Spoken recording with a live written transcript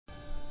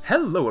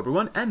Hello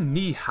everyone, and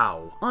ni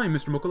hao. I'm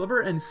Mr. Mocha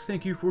Lover, and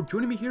thank you for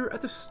joining me here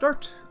at the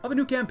start of a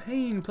new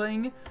campaign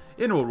playing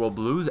in Old World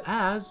Blues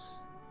as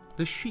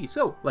the Shi.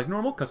 So, like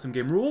normal, custom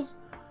game rules,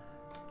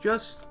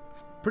 just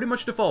pretty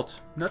much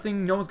default.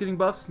 Nothing, no one's getting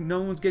buffs,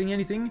 no one's getting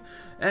anything,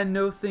 and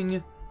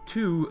nothing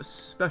too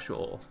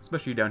special,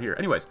 especially down here.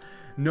 Anyways,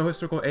 no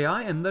historical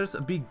AI, and let us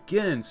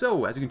begin.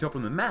 So, as you can tell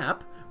from the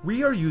map,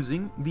 we are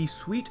using the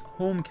Sweet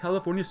Home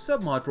California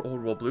submod for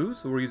Old World Blues.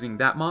 So we're using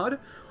that mod,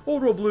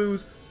 Old World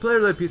Blues,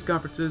 player-led peace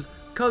conferences,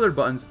 colored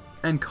buttons,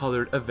 and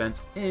colored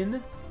events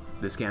in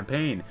this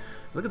campaign.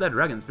 Look at that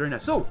dragon, it's very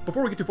nice. So,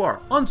 before we get too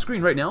far, on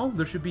screen right now,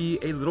 there should be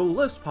a little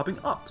list popping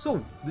up.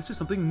 So, this is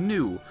something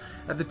new.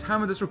 At the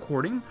time of this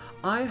recording,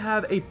 I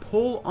have a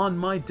poll on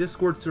my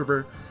Discord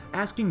server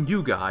asking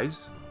you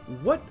guys,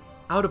 what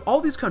out of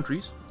all these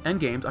countries and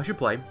games I should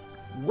play,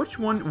 which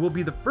one will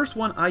be the first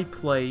one I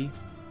play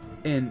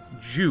in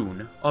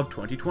June of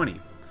 2020.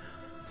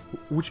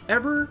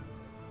 Whichever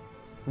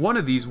one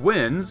of these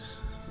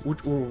wins,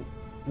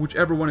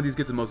 whichever one of these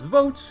gets the most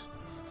votes,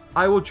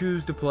 I will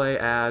choose to play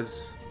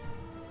as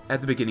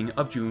at the beginning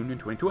of June in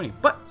 2020.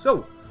 But,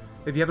 so,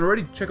 if you haven't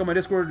already, check out my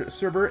Discord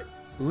server.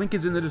 Link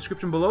is in the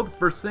description below, the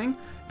first thing,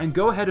 and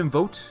go ahead and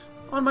vote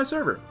on my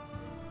server.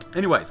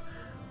 Anyways,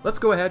 let's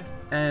go ahead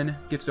and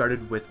get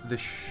started with the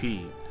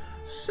Shi.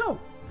 So,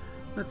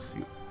 let's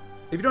see.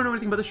 If you don't know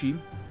anything about the Shi,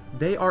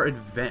 they are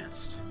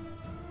advanced.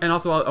 And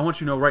also, I want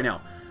you to know right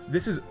now,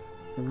 this is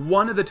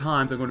one of the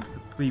times I'm going to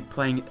be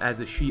playing as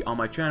the Shi on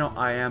my channel.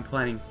 I am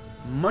planning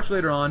much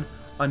later on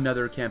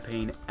another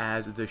campaign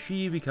as the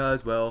Shi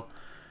because, well,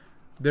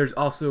 there's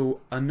also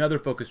another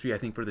focus tree, I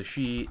think, for the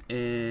Shi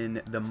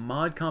in the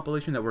mod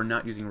compilation that we're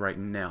not using right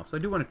now. So I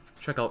do want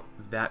to check out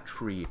that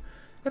tree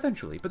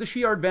eventually. But the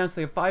Shi are advanced.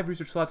 They have 5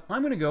 research slots.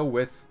 I'm going to go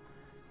with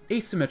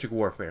asymmetric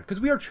warfare,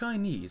 because we are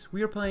Chinese.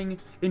 We are playing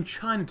in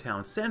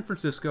Chinatown, San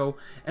Francisco,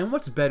 and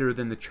what's better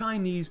than the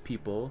Chinese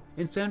people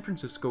in San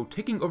Francisco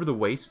taking over the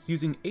West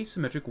using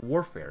asymmetric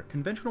warfare?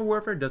 Conventional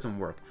warfare doesn't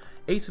work.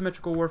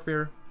 Asymmetrical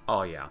warfare,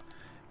 oh yeah.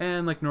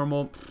 And like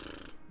normal,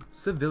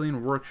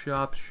 civilian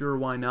workshops, sure,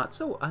 why not?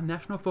 So, a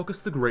national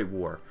focus, the Great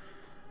War.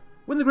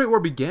 When the Great War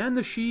began,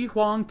 the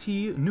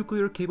Shi-Huang-Ti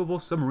nuclear-capable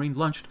submarine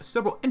launched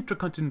several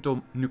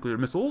intercontinental nuclear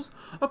missiles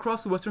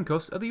across the western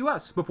coast of the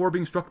U.S. before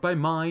being struck by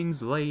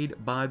mines laid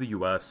by the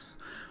U.S.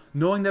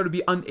 Knowing that it would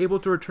be unable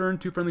to return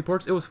to friendly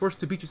ports, it was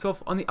forced to beach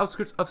itself on the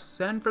outskirts of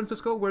San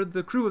Francisco, where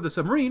the crew of the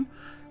submarine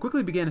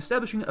quickly began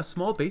establishing a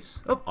small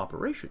base of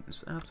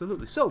operations.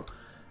 Absolutely. So,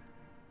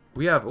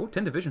 we have,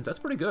 10 divisions. That's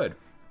pretty good.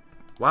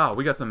 Wow,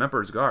 we got some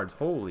Emperor's Guards.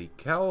 Holy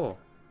cow.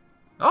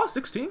 Oh,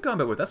 16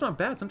 combat width. That's not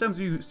bad. Sometimes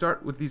you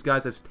start with these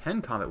guys as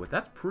 10 combat width.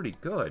 That's pretty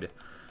good.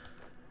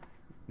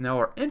 Now,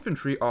 our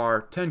infantry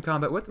are 10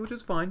 combat width, which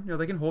is fine. You know,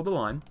 they can hold the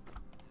line.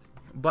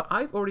 But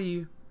I've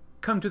already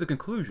come to the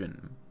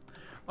conclusion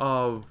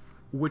of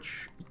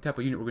which type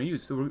of unit we're going to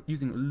use. So we're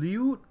using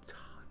Liu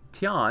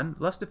Tian,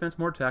 less defense,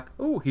 more attack.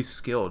 Oh, he's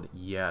skilled.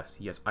 Yes,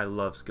 yes. I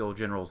love skilled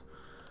generals.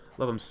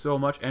 Love him so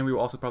much. And we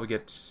will also probably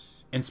get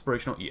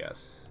inspirational.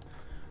 Yes.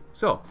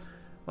 So,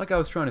 like I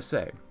was trying to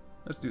say,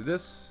 let's do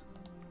this.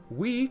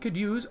 We could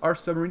use our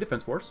submarine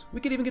defense force. We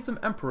could even get some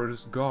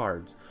Emperor's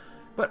Guards.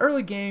 But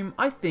early game,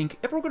 I think,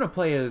 if we're going to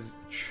play as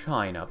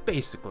China,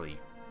 basically,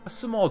 a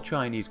small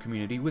Chinese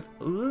community with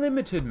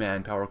limited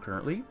manpower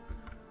currently,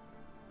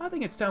 I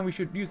think it's time we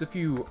should use a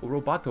few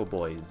Roboto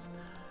boys,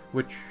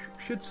 which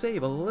should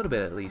save a little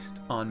bit at least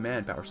on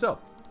manpower. So,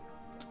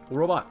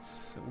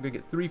 robots. We're going to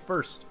get 3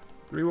 first.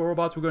 3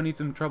 robots. We're going to need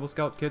some Tribal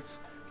Scout kits.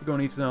 We're going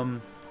to need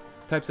some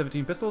Type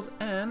 17 pistols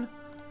and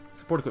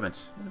support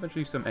equipment, and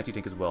eventually some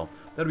anti-tank as well.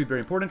 That'll be very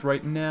important.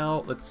 Right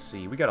now, let's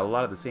see, we got a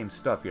lot of the same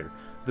stuff here.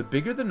 The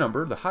bigger the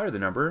number, the higher the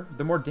number,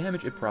 the more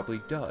damage it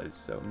probably does.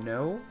 So,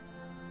 no.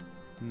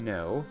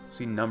 No.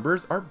 See,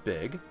 numbers are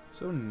big.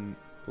 So,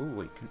 oh,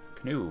 wait,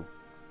 canoe.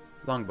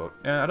 Longboat.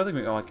 I don't think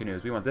we want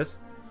canoes. We want this.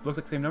 It looks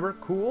like the same number.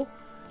 Cool.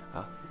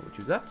 We'll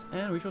choose that,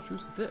 and we shall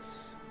choose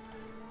this.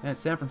 And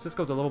San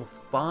Francisco's a level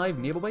 5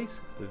 naval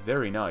base.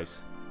 Very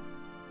nice.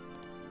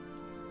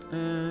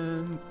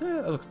 And,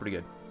 that looks pretty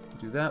good.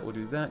 Do that, we'll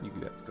do that. You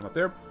guys come up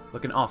there.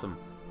 Looking awesome.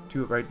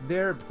 2 right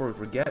there. Before we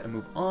forget and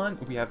move on,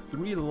 we have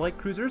 3 light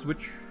cruisers,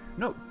 which,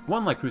 no,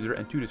 1 light cruiser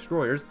and 2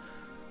 destroyers.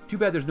 Too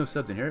bad there's no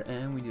subs in here,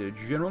 and we need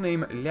a general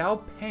named Liao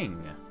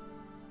Peng.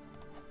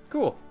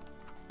 Cool.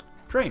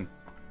 Train.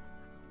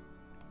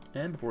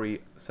 And before we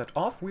set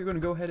off, we're going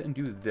to go ahead and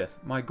do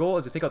this. My goal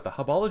is to take out the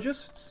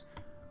Hubologists,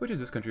 which is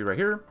this country right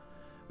here,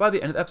 by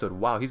the end of the episode.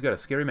 Wow, he's got a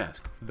scary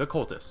mask. The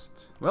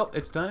Cultists. Well,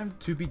 it's time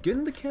to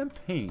begin the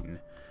campaign.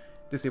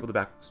 Disable the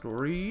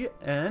backstory,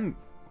 and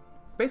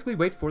basically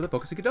wait for the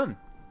focus to get done.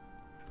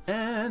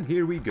 And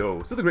here we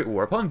go. So the Great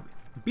War. Upon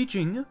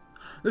beaching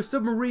the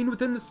submarine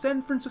within the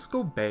San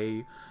Francisco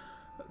Bay,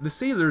 the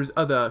sailors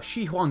of the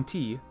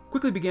Shi-Huang-Ti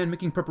quickly began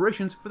making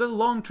preparations for their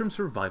long-term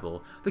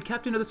survival. The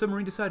captain of the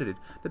submarine decided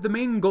that the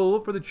main goal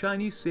for the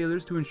Chinese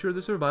sailors to ensure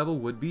their survival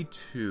would be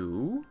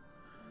to,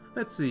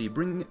 let's see,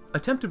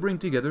 attempt to bring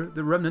together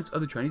the remnants of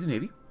the Chinese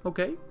Navy.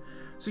 Okay.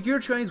 Secure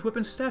Chinese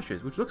weapon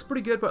stashes, which looks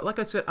pretty good, but like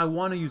I said, I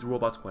want to use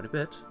robots quite a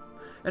bit.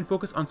 And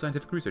focus on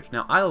scientific research.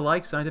 Now, I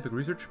like scientific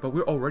research, but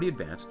we're already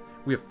advanced.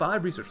 We have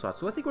 5 research slots,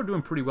 so I think we're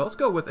doing pretty well. Let's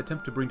go with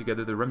attempt to bring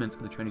together the remnants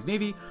of the Chinese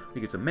Navy.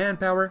 We get some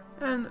manpower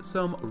and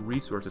some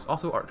resources.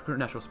 Also, our current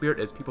national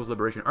spirit is People's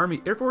Liberation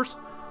Army Air Force.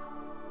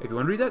 If you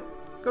want to read that,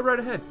 go right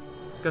ahead.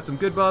 Got some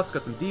good buffs,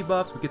 got some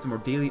debuffs. We get some more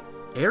daily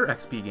air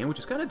XP gain, which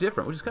is kind of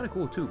different, which is kind of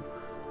cool too.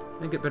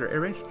 And get better air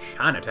range.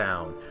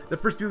 Chinatown. The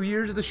first few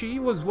years of the Shi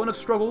was one of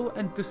struggle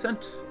and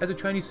dissent as the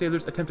Chinese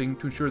sailors attempting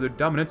to ensure their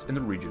dominance in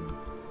the region.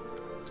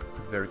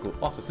 Very cool.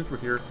 Also, since we're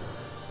here...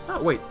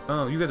 Oh, wait.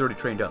 Oh, you guys already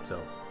trained up,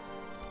 so...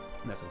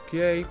 That's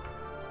okay.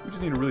 We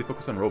just need to really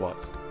focus on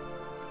robots.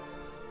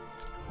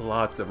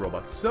 Lots of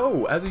robots.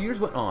 So, as the years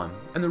went on,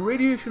 and the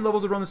radiation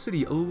levels around the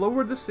city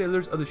lowered, the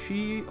sailors of the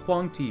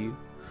Shi-Huang-Ti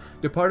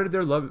departed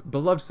their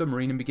beloved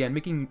submarine and began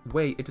making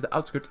way into the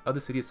outskirts of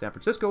the city of San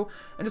Francisco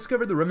and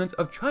discovered the remnants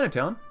of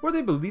Chinatown, where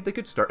they believed they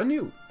could start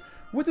anew.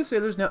 With the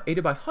sailors now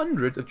aided by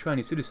hundreds of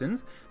Chinese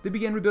citizens, they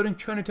began rebuilding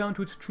Chinatown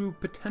to its true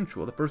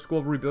potential. The first goal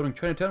of rebuilding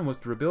Chinatown was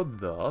to rebuild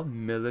the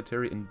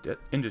military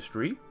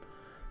industry,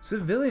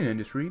 civilian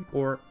industry,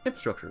 or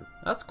infrastructure.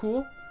 That's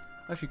cool.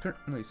 Actually,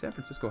 currently San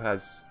Francisco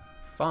has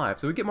 5,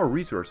 so we get more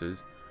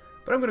resources.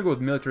 But I'm going to go with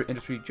military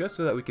industry just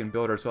so that we can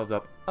build ourselves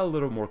up a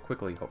little more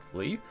quickly,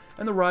 hopefully.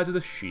 And the rise of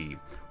the Shi.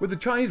 With the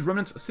Chinese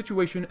remnants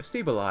situation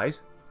stabilized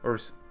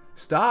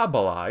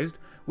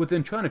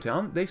within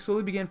Chinatown, they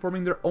slowly began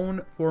forming their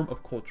own form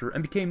of culture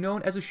and became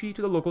known as the Shi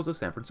to the locals of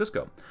San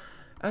Francisco.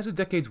 As the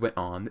decades went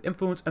on, the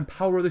influence and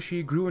power of the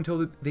Shi grew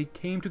until they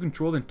came to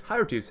control the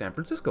entirety of San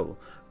Francisco.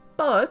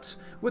 But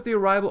with the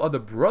arrival of the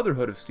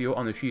Brotherhood of Steel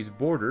on the Shi's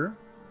border,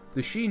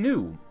 the Shi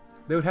knew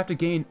they would have to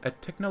gain a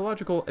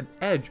technological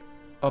edge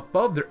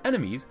above their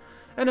enemies,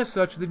 and as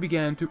such they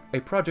began a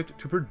project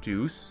to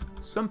produce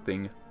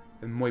something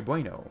muy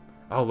bueno.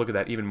 Oh, look at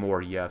that, even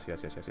more. Yes.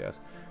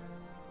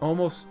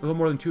 Almost a little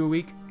more than 2 a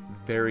week.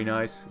 Very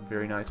nice,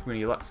 very nice. We're gonna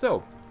get a lot.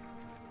 So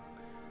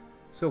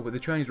with the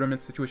Chinese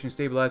remnants situation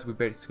stabilized, we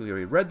basically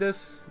already read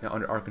this. Now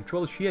under our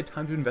control, she had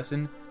time to invest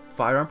in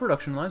firearm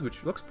production lines,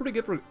 which looks pretty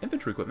good for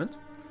infantry equipment.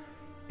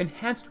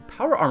 Enhanced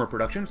power armor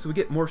production, so we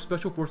get more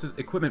special forces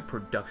equipment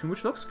production,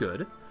 which looks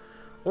good.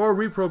 Or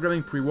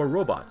reprogramming pre-war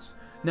robots.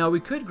 Now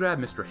we could grab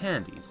Mr.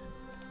 Handy's,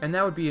 and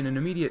that would be an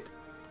immediate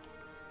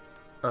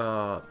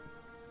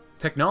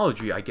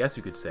technology, I guess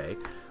you could say.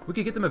 We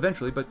could get them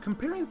eventually, but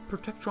comparing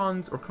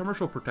Protectrons or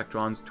commercial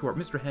Protectrons to our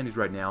Mr. Handy's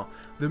right now,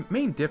 the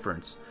main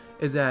difference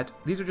is that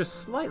these are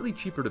just slightly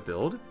cheaper to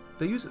build.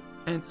 They use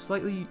and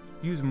slightly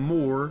use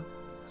more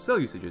cell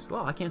usages.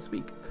 Well, I can't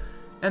speak.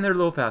 And they're a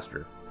little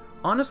faster.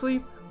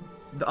 Honestly,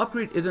 the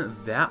upgrade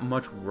isn't that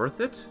much worth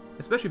it,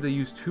 especially if they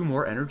use 2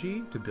 more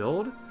energy to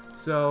build.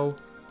 So,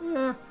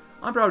 yeah,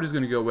 I'm probably just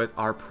going to go with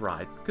our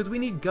pride, because we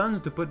need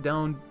guns to put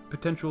down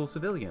potential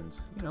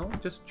civilians. You know,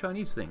 just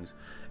Chinese things.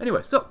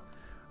 Anyway, so,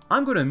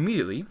 I'm going to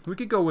immediately, we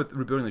could go with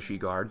rebuilding the Shi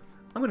Guard.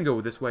 I'm going to go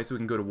with this way so we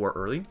can go to war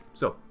early.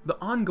 So, the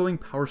ongoing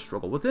power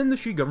struggle. Within the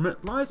Shi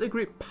government lies a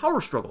great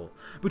power struggle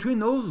between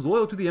those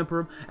loyal to the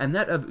Emperor and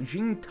that of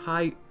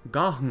Jing-Tai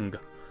Gang,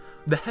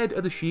 the head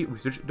of the Shi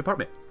Research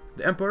Department.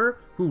 The Emperor,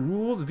 who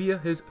rules via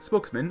his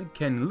spokesman,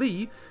 Ken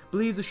Li,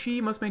 believes the Shi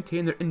must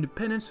maintain their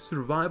independence to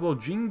survive, while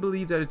Jing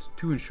believes that it's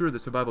to ensure the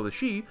survival of the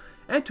Shi,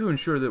 and to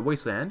ensure that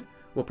Wasteland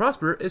will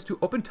prosper, is to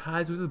open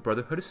ties with the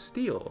Brotherhood of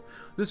Steel.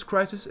 This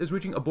crisis is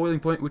reaching a boiling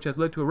point, which has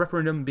led to a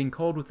referendum being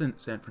called within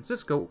San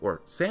Francisco,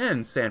 or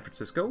San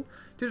Francisco,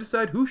 to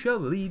decide who shall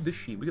lead the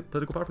Shi. We get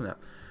political power from that.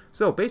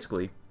 So,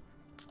 basically,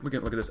 we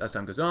can look at this as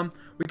time goes on.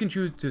 We can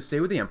choose to stay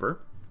with the Emperor,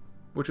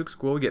 which looks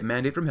cool. We get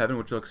Mandate from Heaven,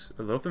 which looks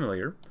a little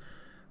familiar.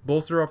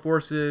 Bolster our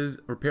forces,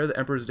 repair the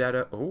Emperor's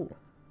data. Oh,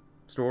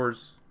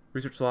 stores,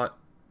 research slot,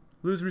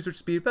 lose research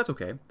speed. That's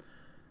okay.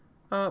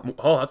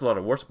 Oh, that's a lot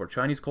of war support.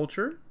 Chinese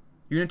culture,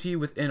 unity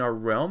within our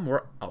realm,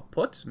 more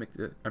output, make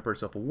the Emperor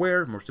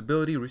self-aware, more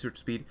stability, research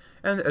speed,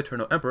 and the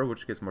Eternal Emperor,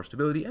 which gets more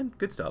stability and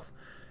good stuff.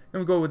 And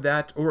we go with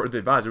that, or the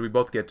Advisor. We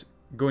both get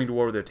going to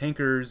war with their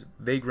tankers,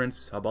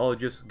 vagrants,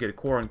 hubologists, get a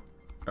core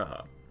on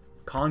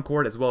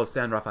Concord as well as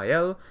San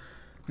Rafael.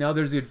 Now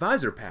there's the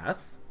Advisor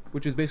path,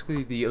 which is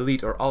basically the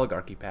elite or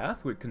oligarchy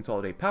path. We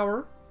consolidate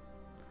power,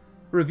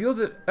 reveal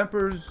the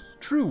Emperor's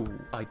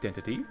true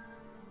identity,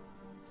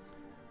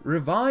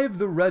 revive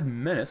the Red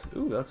Menace.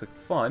 Ooh, that looks like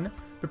fun.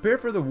 Prepare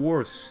for the War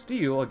of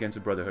Steel against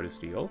the Brotherhood of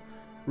Steel.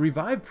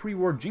 Revive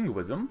pre-war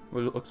jingoism,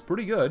 which looks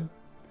pretty good,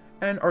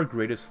 and our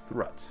greatest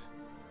threat.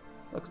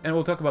 And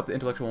we'll talk about the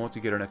intellectual once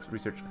we get our next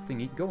research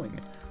thingy going.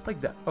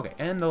 Like that. Okay,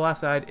 and the last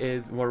side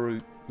is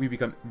where we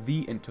become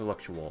the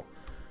intellectual.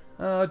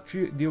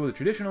 Deal with the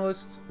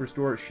traditionalists,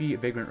 restore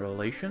Shi-vagrant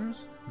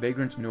relations.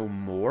 Vagrants no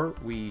more.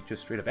 We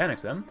just straight up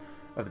annex them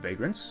of the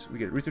vagrants. We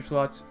get research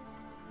slots,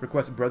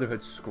 request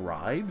Brotherhood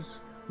scribes.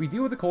 We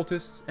deal with the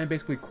cultists and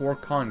basically core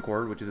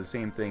Concord, which is the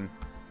same thing,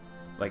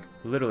 like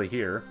literally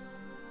here.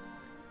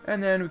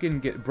 And then we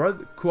can get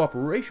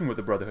cooperation with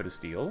the Brotherhood of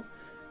Steel.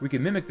 We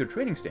can mimic their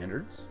training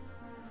standards.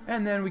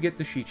 And then we get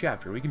the Shi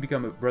chapter. We can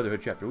become a Brotherhood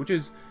chapter, which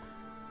is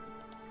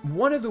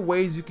one of the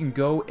ways you can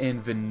go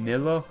in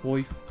vanilla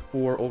Hoi4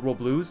 Old World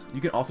Blues,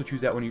 you can also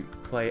choose that when you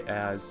play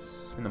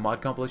as in the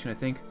mod compilation, I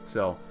think.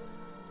 So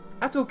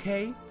that's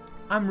okay.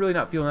 I'm really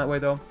not feeling that way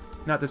though.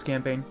 Not this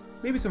campaign.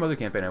 Maybe some other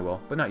campaign I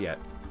will, but not yet.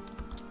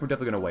 We're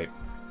definitely gonna wait.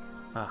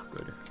 Ah,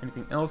 good.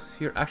 Anything else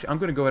here? Actually, I'm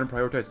gonna go ahead and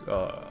prioritize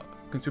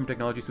consumer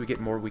technology so we get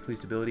more weekly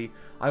stability.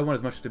 I want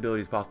as much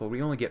stability as possible.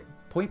 We only get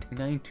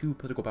 0.92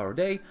 political power a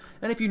day,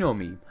 and if you know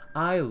me,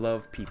 I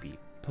love PP,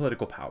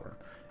 political power.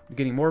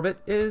 Getting more of it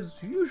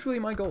is usually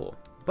my goal,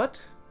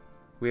 but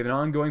we have an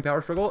ongoing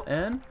power struggle,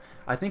 and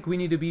I think we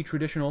need to be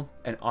traditional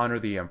and honor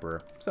the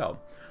Emperor. So,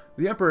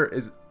 the Emperor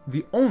is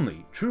the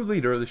only true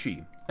leader of the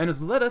Shi, and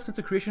has led us since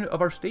the creation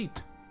of our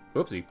state.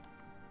 Oopsie.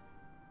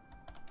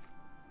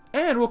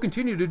 And will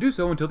continue to do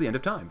so until the end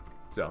of time.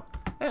 So,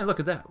 and look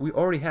at that. We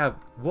already have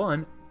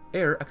 1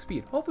 air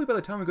XP. Hopefully by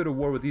the time we go to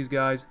war with these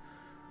guys,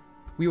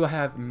 we will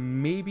have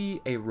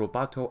maybe a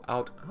Roboto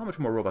out. How much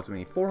more robots do we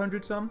need?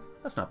 400 some?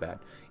 That's not bad.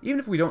 Even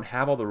if we don't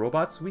have all the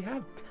robots, we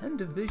have 10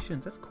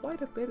 divisions. That's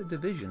quite a bit of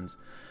divisions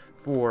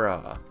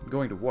for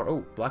going to war.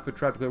 Oh, Blackfoot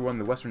tribe declared war on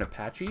the Western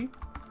Apache.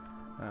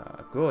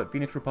 Good.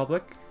 Phoenix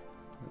Republic.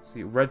 Let's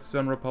see. Red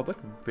Sun Republic.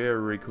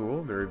 Very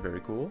cool. Very, very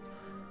cool.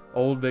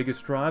 Old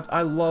Vegas tribes.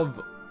 I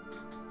love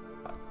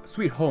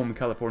Sweet Home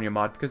California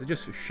mod because it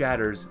just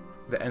shatters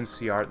the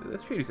NCR.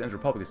 The Shady Sands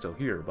Republic is still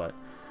here, but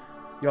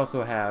you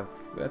also have,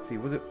 let's see,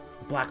 was it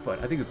Blackfoot?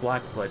 I think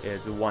Blackfoot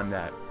is the one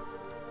that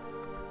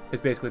is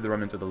basically the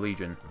remnants of the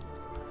Legion.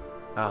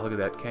 Ah, look at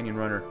that, Canyon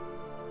Runner.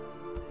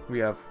 We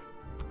have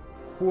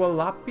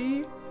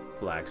Hualapi,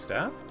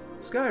 Flagstaff,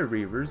 Sky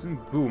Reavers,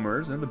 and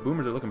Boomers, and the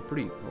Boomers are looking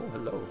pretty... Oh,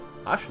 hello.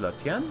 Ashla,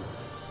 Tien?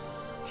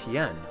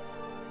 Tien.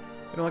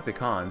 I don't like the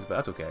cons, but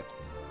that's okay.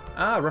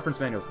 Ah, reference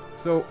manuals.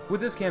 So,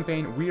 with this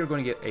campaign, we are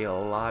going to get a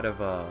lot of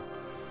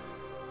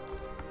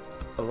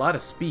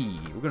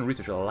speed. We're going to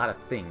research a lot of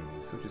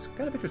things, which is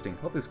kind of interesting.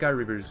 Hopefully the Sky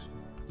Reavers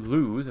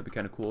lose. That'd be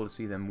kind of cool to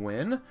see them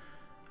win.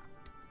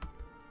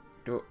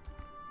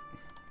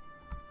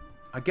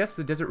 I guess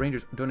the Desert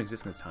Rangers don't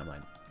exist in this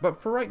timeline. But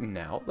for right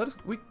now,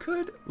 we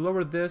could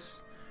lower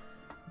this,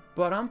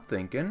 but I'm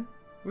thinking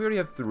we already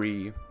have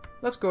 3.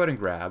 Let's go ahead and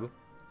grab.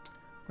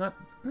 That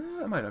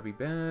might not be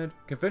bad.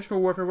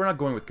 Conventional warfare. We're not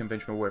going with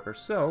conventional warfare,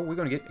 so we're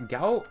going to get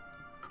Gao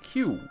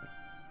Q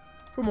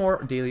for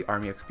more daily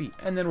army XP,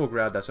 and then we'll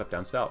grab that stuff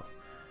down south.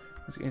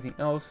 Let's see anything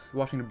else.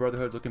 Washington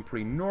Brotherhood's looking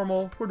pretty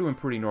normal. We're doing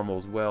pretty normal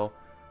as well.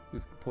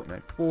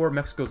 0.94.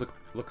 Mexico's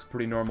looks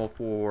pretty normal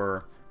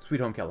for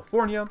Sweet Home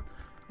California.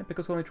 And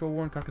Pickles Holy Troll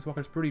War and Carcass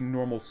Walker's pretty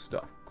normal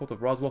stuff. Cult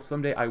of Roswell.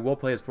 Someday I will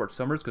play as Fort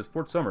Summers, because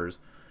Fort Summers,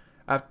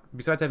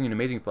 besides having an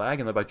amazing flag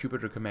and led by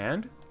Jupiter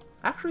Command,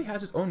 actually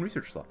has its own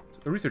research slot.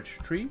 A research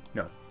tree?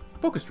 No.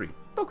 Focus tree.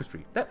 Focus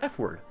tree. That F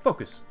word.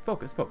 Focus.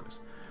 Focus. Focus.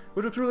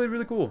 Which looks really,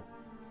 really cool.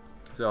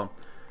 So,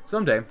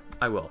 someday,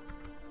 I will.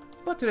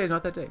 But today's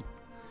not that day.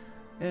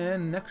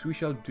 And next we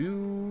shall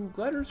do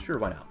gliders? Sure,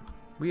 why not?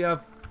 We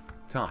have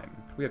time.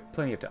 We have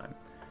plenty of time.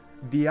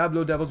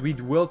 Diablo Devils, we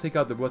will take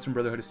out the Western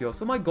Brotherhood of Steel.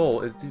 So my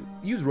goal is to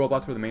use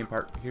robots for the main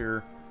part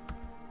here.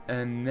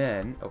 And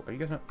then... Oh, are you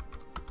guys not...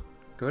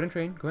 Go ahead and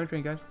train. Go ahead and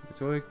train, guys.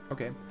 It's really...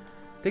 Okay.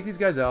 Take these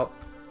guys out.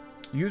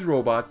 Use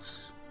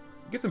robots.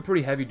 Get some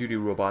pretty heavy-duty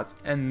robots.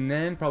 And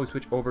then probably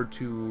switch over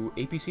to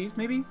APCs,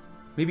 maybe?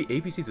 Maybe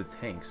APCs with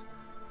tanks.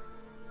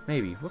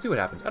 Maybe. We'll see what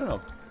happens. I don't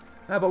know.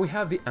 But we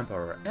have the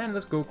Emperor, and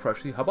let's go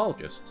crush the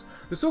Hubologists.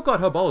 The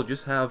so-called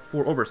Hubologists have,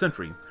 for over a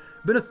century,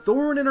 been a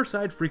thorn in our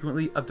side,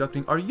 frequently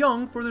abducting our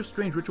young for their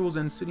strange rituals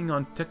and sitting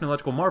on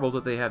technological marvels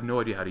that they have no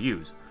idea how to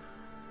use.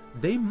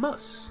 They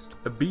must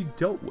be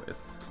dealt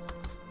with.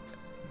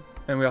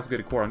 And we also get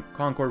a core on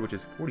Concord, which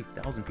is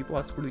 40,000 people.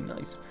 That's really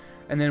nice.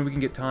 And then we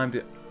can get time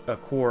to a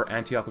core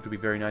Antioch, which would be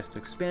very nice to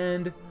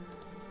expand.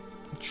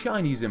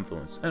 Chinese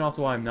influence. And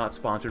also I'm not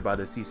sponsored by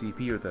the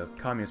CCP or the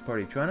Communist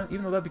Party of China,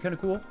 even though that'd be kind of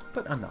cool,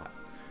 but I'm not.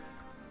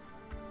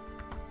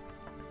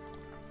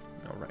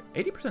 Alright,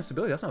 80%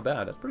 stability, that's not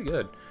bad, that's pretty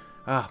good.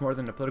 Ah, more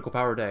than a political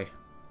power day.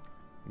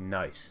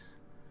 Nice.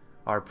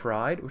 Our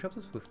pride, which helps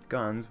us with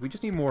guns, we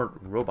just need more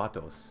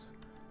robotos.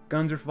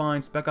 Guns are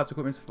fine, spec ops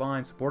equipment's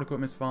fine, support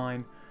equipment's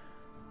fine.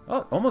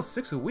 Oh, almost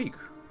 6 a week.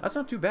 That's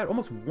not too bad,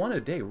 almost 1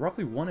 a day,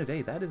 roughly 1 a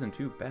day, that isn't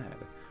too bad.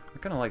 I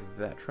kind of like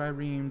that.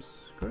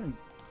 Triremes, go ahead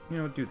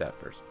and do that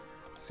first.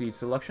 Seed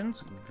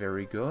selections,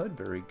 very good,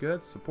 very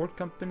good. Support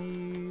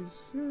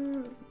companies,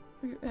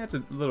 it's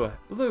a little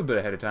bit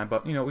ahead of time,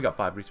 but we got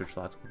 5 research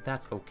slots.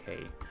 That's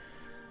okay.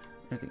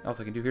 Anything else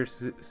I can do here?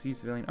 See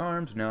civilian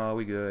arms? No,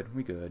 we good,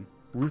 we good.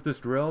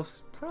 Ruthless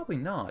drills? Probably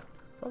not.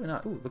 Probably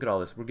not. Ooh, look at all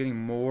this. We're getting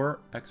more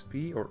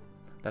XP, or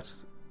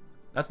that's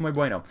muy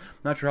bueno.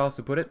 Not sure how else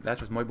to put it.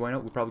 That's just muy bueno.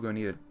 We're probably going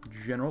to need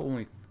a general.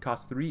 Only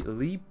costs 3.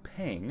 Li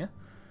Peng.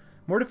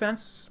 More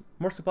defense,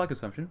 more supply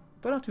consumption,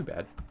 but not too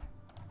bad.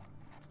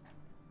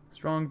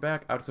 Strong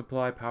back, out of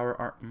supply, power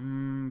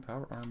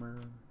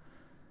armor.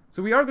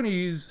 So we are going to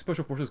use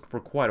special forces for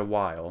quite a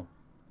while.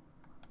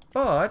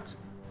 But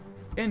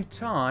in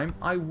time,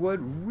 I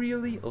would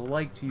really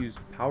like to use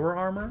power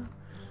armor,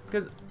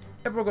 because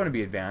if we're going to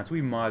be advanced,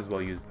 we might as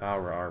well use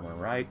power armor,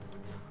 right?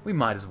 We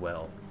might as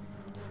well.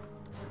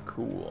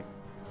 Cool.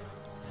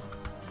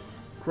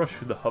 Crush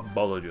the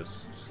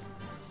hubologists.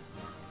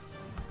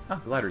 Ah,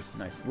 gliders,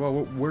 nice.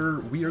 Well,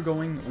 we are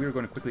going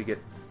to quickly get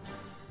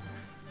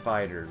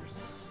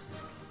fighters.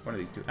 One of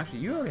these two. Actually,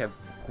 you already have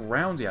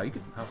ground. Yeah, you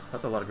could. Oh,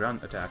 that's a lot of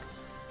ground attack.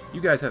 You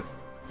guys have.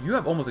 You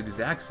have almost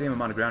exact same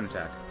amount of ground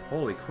attack.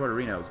 Holy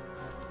cruderinos.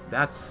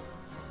 That's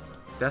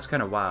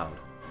kind of wild.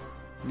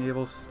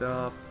 Naval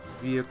stuff,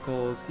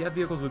 vehicles. Yeah,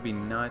 vehicles would be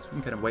nice. We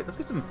can kind of wait. Let's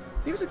get some.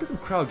 Maybe let's get some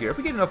crowd gear. If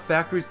we get enough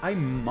factories, I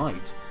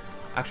might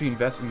actually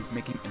invest in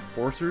making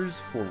enforcers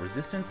for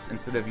resistance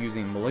instead of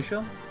using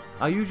militia.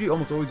 I usually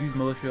almost always use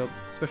militia,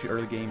 especially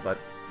early game, but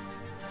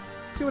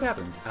see what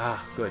happens.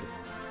 Ah, good.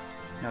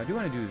 Now, I do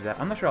want to do that.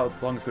 I'm not sure how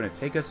long it's going to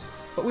take us,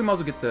 but we might as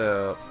well get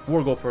the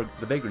war goal for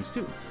the vagrants,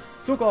 too.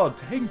 So-called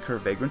tanker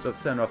vagrants of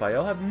San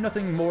Rafael have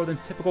nothing more than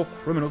typical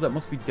criminals that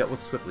must be dealt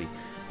with swiftly,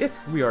 if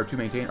we are to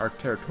maintain our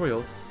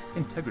territorial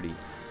integrity.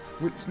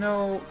 Which,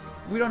 no,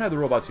 we don't have the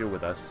robots here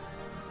with us,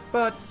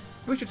 but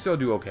we should still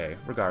do okay,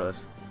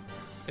 regardless.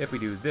 If we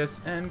do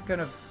this and kind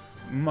of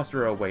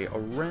muster our way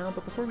around,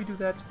 but before we do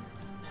that,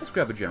 let's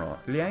grab a general.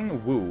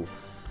 Liang Wu.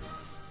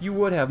 You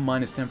would have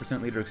minus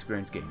 10% leader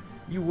experience gain.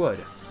 You would.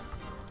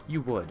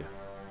 You would.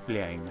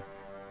 Liang.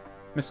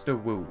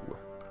 Mr. Wu.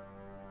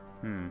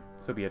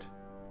 So be it.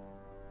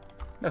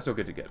 That's so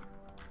good to get.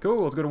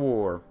 Cool, let's go to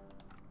war.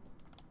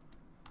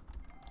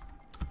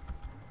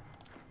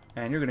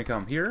 And you're gonna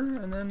come here,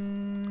 and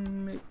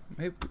then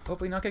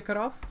hopefully not get cut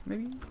off.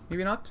 Maybe,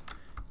 maybe not.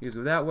 You guys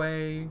go that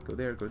way. Go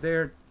there. Go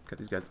there. Cut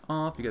these guys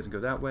off. You guys can go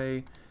that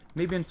way.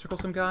 Maybe encircle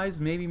some guys.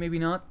 Maybe, maybe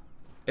not.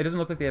 It doesn't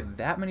look like they have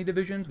that many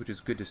divisions, which is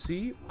good to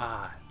see.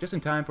 Ah, just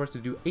in time for us to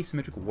do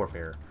asymmetric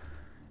warfare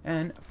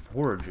and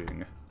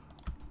foraging.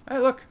 Hey,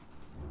 look,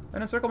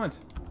 an encirclement.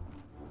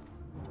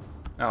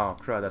 Oh,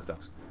 crud, that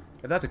sucks.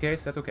 If that's the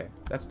case, that's okay.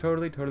 That's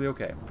totally, totally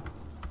okay.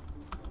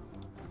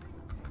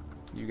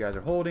 You guys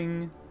are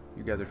holding.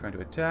 You guys are trying to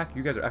attack.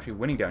 You guys are actually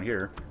winning down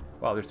here.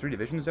 Wow, there's 3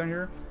 divisions down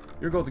here.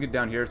 Your goal is to get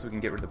down here so we can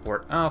get rid of the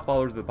port. Ah,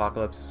 followers of the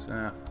apocalypse.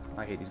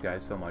 I hate these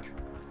guys so much.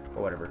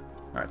 But whatever.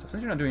 Alright, so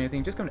since you're not doing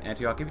anything, just come to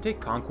Antioch. If you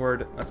take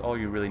Concord, that's all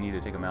you really need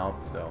to take them out,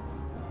 so.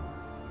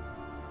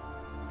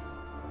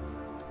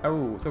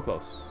 Oh, so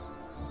close.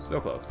 So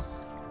close.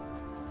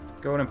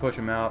 Go in and push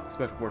them out.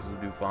 Special forces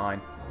will do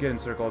fine. Get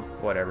encircled.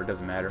 Whatever,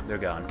 doesn't matter. They're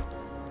gone.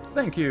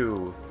 Thank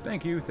you.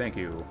 Thank you, thank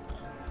you.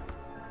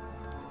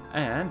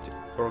 And,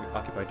 or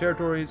occupy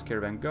territories,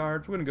 caravan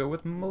guards. We're going to go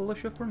with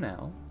militia for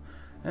now.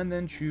 And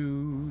then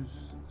choose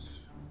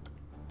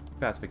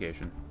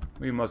pacification.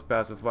 We must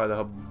pacify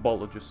the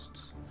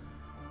hubologists.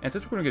 And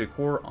since we're going to get a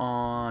core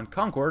on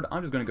Concord,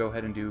 I'm just going to go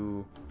ahead and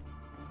do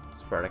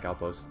Spartak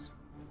outposts.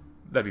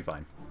 That'd be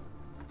fine.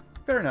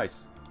 Very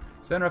nice.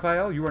 San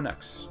Rafael, you are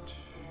next.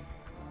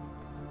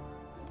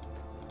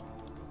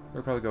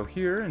 We'll probably go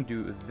here and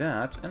do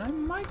that. And I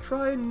might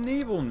try a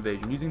naval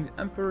invasion using the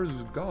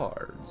Emperor's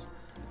Guards.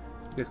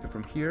 You guys go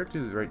from here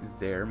to right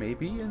there,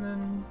 maybe, and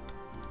then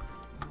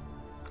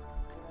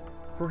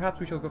perhaps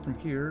we shall go from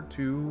here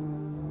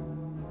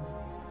to.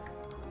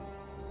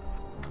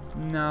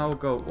 Now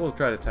we'll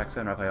try to attack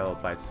San Rafael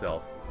by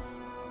itself.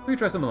 We can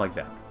try something like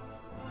that.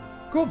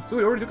 Cool, so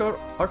we already took out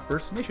our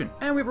first mission,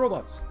 and we have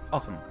robots.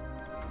 Awesome.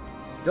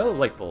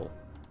 Delightful.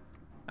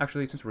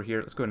 Actually, since we're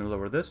here, let's go ahead and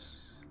lower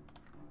this.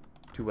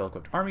 2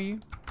 well-equipped army.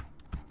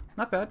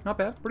 Not bad, not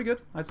bad. Pretty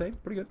good, I'd say.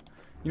 Pretty good.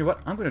 You know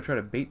what? I'm going to try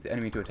to bait the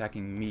enemy into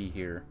attacking me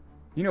here.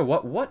 You know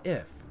what? What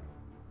if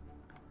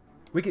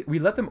we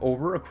let them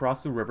over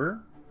across the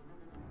river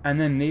and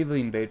then navally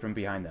invade from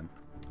behind them?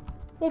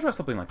 We'll try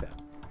something like that.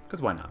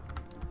 Because why not?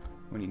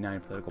 We need 9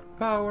 political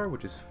power,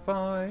 which is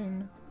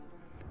fine.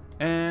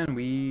 And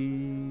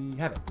we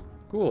have it.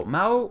 Cool.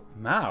 Mao.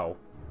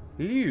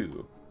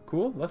 Liu.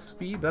 Cool. Less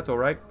speed. That's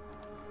alright.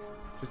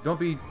 Just don't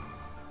be...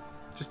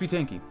 Just be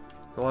tanky.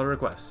 That's all I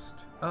request.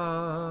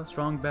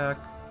 Strong back.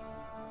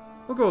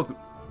 We'll go with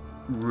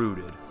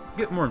rooted.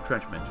 Get more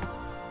entrenchment.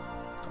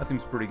 That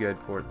seems pretty good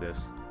for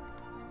this.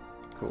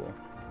 Cool.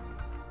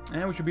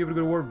 And we should be able to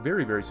go to war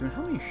very, very soon.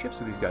 How many ships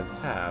do these guys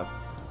have?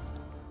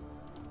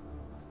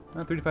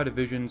 35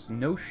 divisions,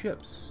 no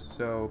ships.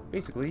 So,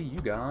 basically, you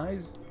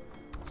guys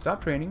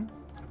stop training,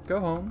 go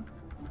home,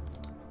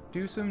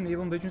 do some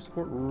naval invasion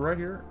support right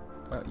here.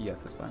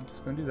 Yes, that's fine.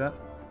 Just gonna do that.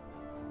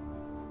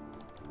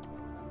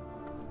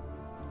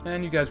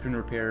 And you guys can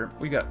repair.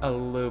 We got a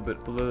little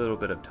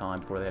bit of time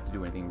before they have to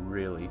do anything,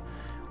 really.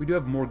 We do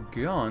have more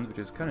guns, which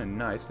is kind of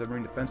nice.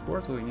 Submarine defense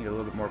force, so we need a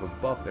little bit more of a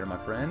buff there, my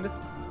friend.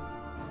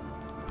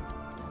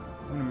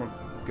 How many more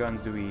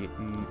guns do we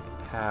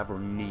have or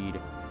need?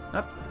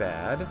 Not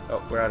bad.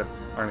 Oh, we're out of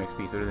army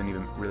XP, so it doesn't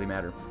even really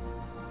matter.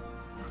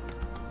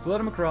 So let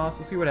them across.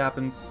 We'll see what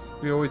happens.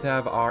 We always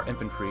have our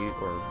infantry,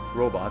 or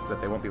robots, that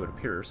they won't be able to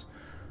pierce.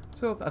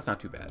 So that's not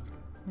too bad.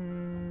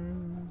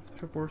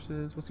 Special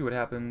forces. We'll see what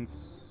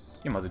happens.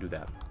 You might as well do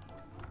that.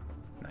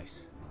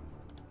 Nice.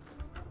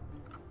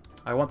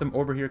 I want them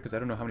over here because I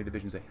don't know how many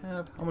divisions they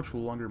have. How much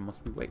longer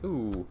must we wait?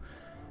 Ooh.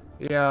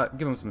 Yeah,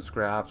 give them some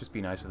scraps. Just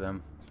be nice to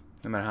them.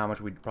 No matter how much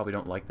we probably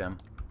don't like them.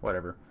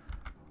 Whatever.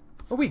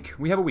 A week.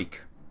 We have a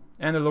week.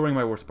 And they're lowering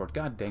my war support.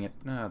 God dang it.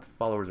 Ah, the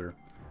followers are...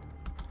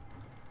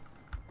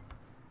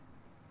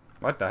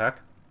 What the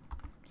heck?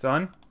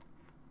 Son?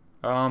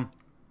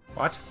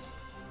 What?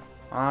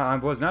 I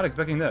was not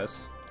expecting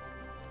this.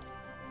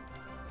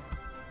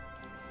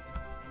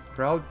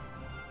 Crowd?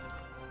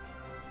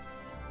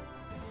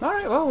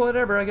 Alright, well,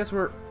 whatever. I guess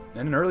we're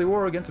in an early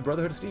war against the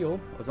Brotherhood of Steel.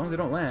 As long as they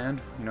don't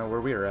land, you know,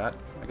 where we're at,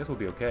 I guess we'll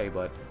be okay,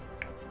 but...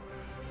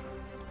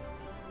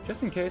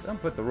 Just in case, I'm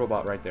put the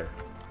robot right there.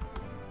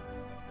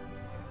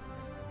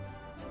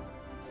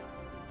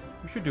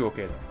 We should do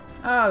okay, though.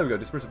 Ah, there we go.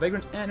 Disperse the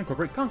vagrants and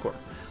incorporate Concord.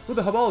 With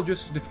the Habal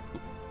just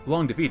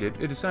long defeated,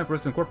 it is time for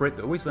us to incorporate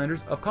the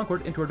Wastelanders of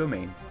Concord into our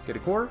domain. Get a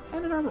core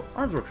and an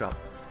arms workshop.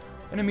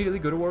 And immediately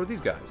go to war with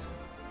these guys.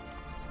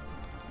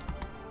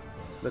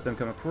 Let them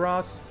come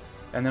across.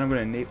 And then I'm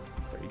going to...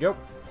 There you go.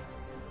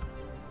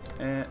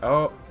 And...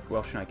 Oh,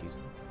 well, shnikes.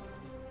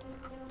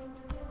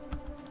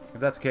 If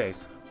that's the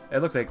case, it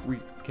looks like we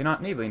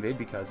cannot navally invade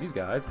because these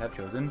guys have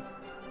chosen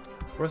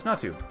for us not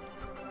to.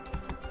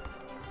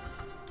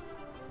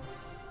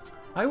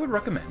 I would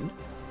recommend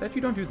that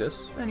you don't do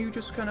this, and you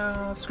just kind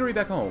of scurry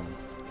back home.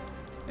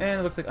 And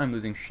it looks like I'm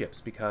losing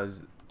ships,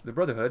 because the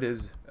Brotherhood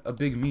is a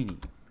big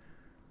meanie.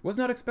 Was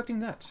not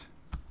expecting that.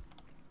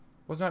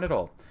 Was not at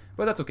all.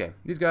 But that's okay.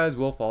 These guys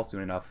will fall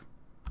soon enough.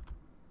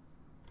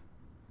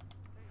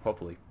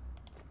 Hopefully.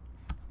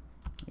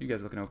 You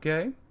guys looking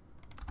okay?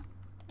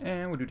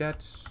 And we'll do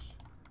that.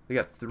 They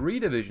got 3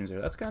 divisions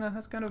there. That's kind of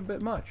a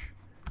bit much.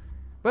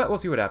 But we'll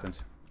see what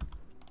happens.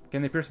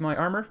 Can they pierce my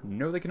armor?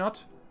 No, they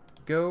cannot.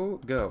 Go,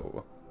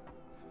 go.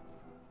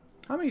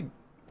 How many...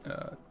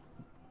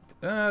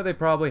 they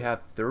probably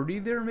have 30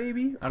 there,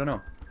 maybe? I don't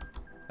know.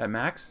 At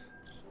max.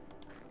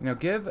 You know,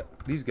 give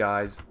these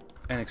guys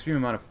an extreme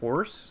amount of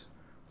force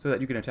so that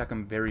you can attack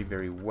them very,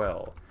 very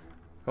well.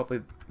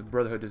 Hopefully the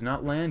Brotherhood does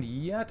not land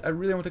yet. I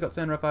really want to take out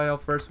San Rafael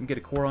first and get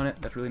a core on it.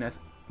 That's really nice.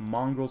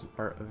 Mongrels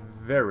are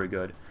very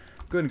good.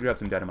 Go ahead and grab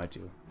some dynamite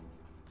too.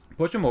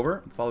 Push them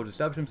over. Followers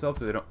establish themselves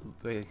so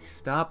they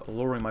stop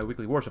lowering my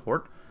weekly war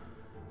support.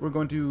 We're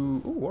going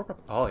to... Ooh, Warp Up.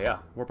 Oh, yeah.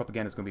 Warp Up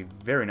again is going to be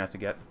very nice to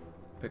get.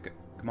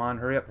 Come on,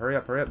 hurry up, hurry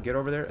up, hurry up. Get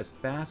over there as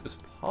fast as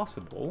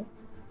possible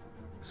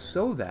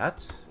so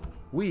that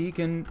we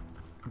can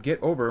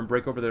get over and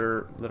break over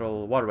their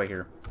little waterway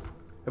here.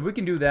 If we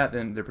can do that,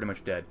 then they're pretty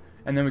much dead.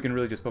 And then we can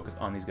really just focus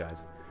on these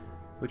guys,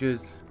 which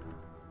is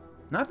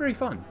not very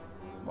fun.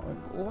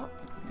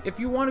 If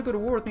you want to go to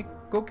war with me,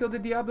 go kill the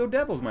Diablo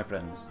Devils, my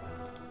friends.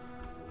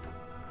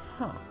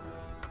 Huh.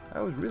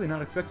 I was really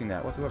not expecting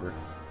that whatsoever.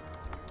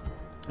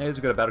 Hey, we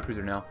got a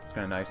battlecruiser now. It's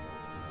kind of nice.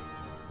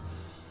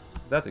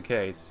 If that's the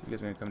case, you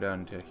guys are going to come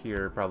down to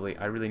here, probably.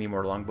 I really need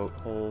more longboat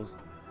holes.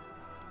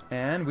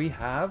 And we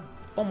have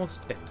almost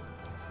it.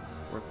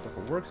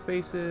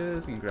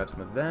 Workspaces. You can grab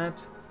some of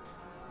that.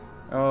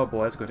 Oh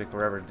boy, that's going to take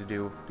forever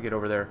to get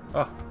over there.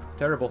 Oh,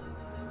 terrible.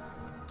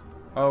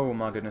 Oh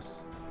my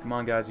goodness. Come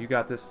on, guys. You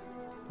got this.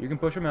 You can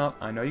push them out.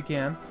 I know you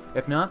can.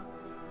 If not,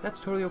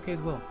 that's totally okay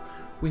as well.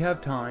 We have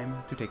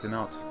time to take them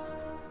out.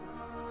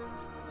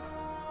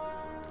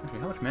 Actually,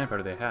 how much manpower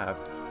do they have?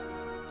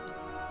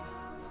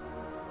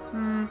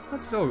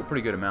 That's still a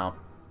pretty good amount.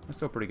 That's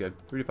still pretty good.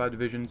 3 to 5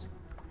 divisions.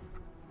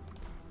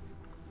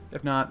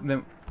 If not,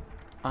 then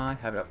I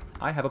have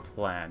a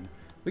plan.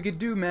 We could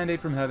do Mandate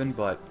from Heaven,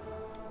 but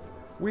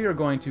we are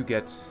going to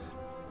get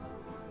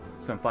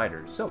some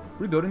fighters. So,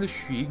 rebuilding the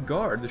Shi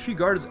Guard. The Shi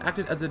Guard has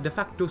acted as a de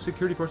facto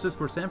security forces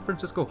for San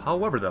Francisco.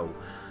 However, though,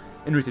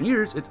 in recent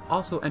years, it's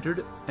also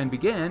entered and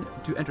began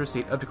to enter a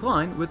state of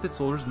decline, with its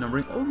soldiers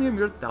numbering only a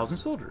mere 1,000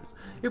 soldiers.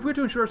 If we're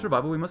to ensure our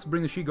survival, we must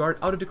bring the Shi Guard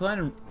out of decline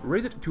and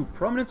raise it to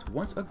prominence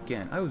once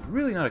again. I was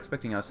really not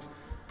expecting us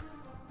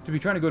to be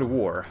trying to go to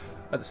war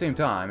at the same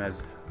time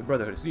as the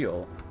Brotherhood of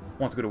Steel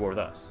wants to go to war with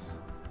us.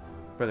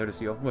 Brotherhood of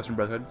Steel, Western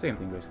Brotherhood, same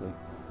thing basically.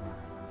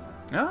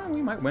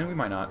 We might win, we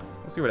might not.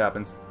 We'll see what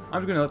happens.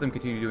 I'm just going to let them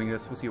continue doing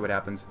this. We'll see what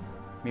happens.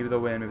 Maybe they'll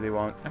win, maybe they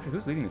won't. Actually,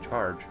 who's leading the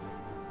charge?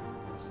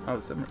 Oh,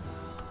 the submarine.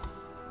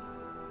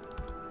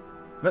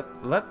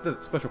 Let the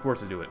Special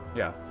Forces do it.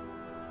 Yeah.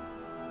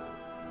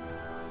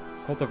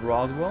 Cult of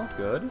Roswell.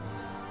 Good.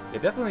 They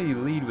definitely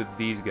lead with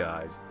these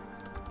guys.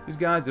 These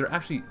guys, they're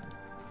actually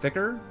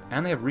thicker,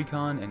 and they have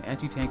recon and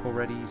anti-tank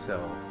already,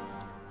 so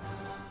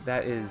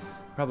that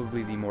is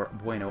probably the more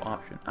bueno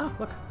option. Ah,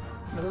 look.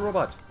 Another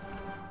robot.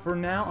 For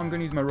now, I'm going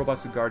to use my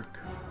robots to guard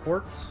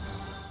ports.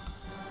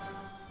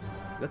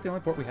 Is that the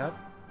only port we have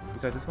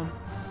besides this one?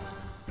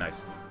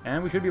 Nice.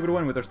 And we should be able to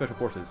win with our Special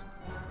Forces.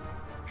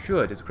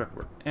 Should is the correct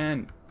word.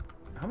 And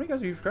how many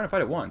guys are you trying to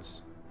fight at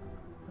once?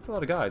 That's a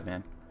lot of guys,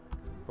 man.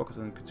 Focus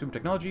on consumer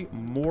technology,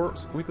 more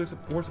weekly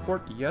war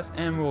support, yes,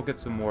 and we'll get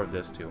some more of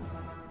this too.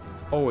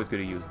 It's always good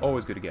to use,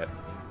 always good to get.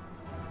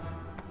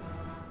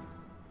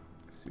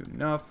 Soon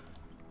enough.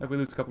 If we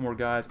lose a couple more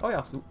guys. Oh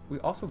yeah, so we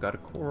also got a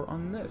core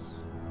on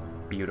this.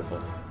 Beautiful.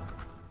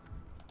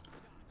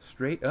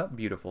 Straight up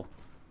beautiful.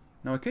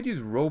 Now I could use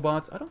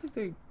robots. I don't think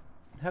they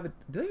have it.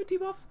 Do they have a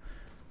debuff?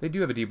 They do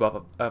have a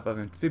debuff of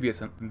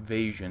amphibious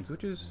invasions,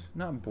 which is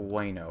not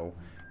bueno.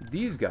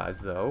 These guys,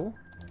 though,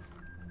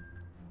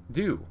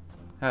 do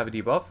have a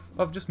debuff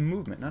of just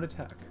movement, not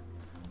attack.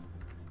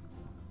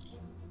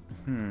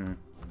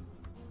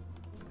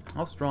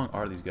 How strong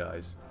are these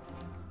guys?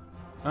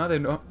 They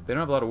don't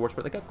have a lot of war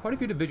support. They got quite a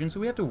few divisions, so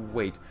we have to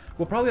wait.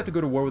 We'll probably have to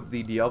go to war with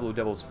the Diablo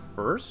Devils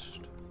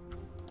first,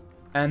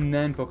 and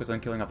then focus on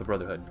killing off the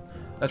Brotherhood.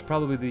 That's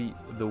probably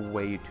the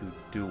way to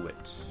do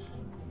it.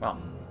 Wow.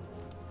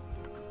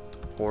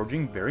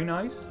 Foraging, very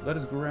nice. Let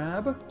us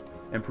grab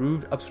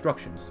improved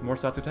obstructions. More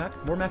soft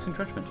attack, more max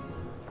entrenchment.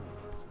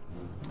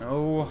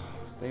 Oh,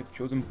 they've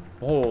chosen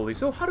boldly.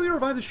 So how do we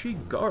revive the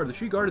Shi-Guard? The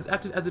Shi-Guard has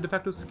acted as a de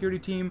facto security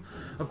team,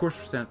 of course,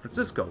 for San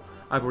Francisco.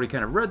 I've already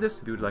kind of read this.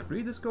 If you would like to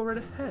read this, go right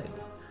ahead.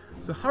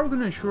 So how are we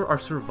going to ensure our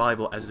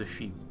survival as the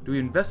Shi? Do we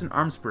invest in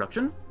arms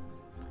production?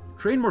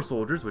 Train more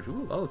soldiers, which,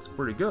 ooh, that looks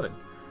pretty good.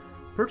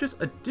 Purchase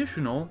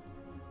additional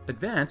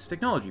advanced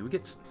technology. We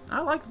get...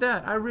 I like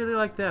that. I really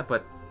like that,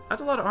 but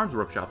that's a lot of arms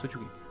workshops, which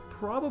we can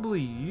probably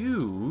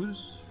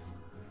use.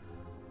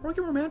 Or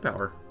get more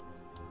manpower.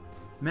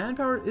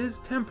 Manpower is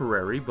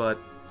temporary, but...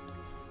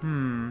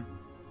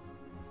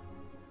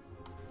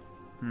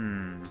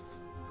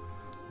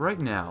 Right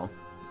now,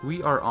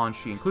 we are on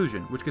Shi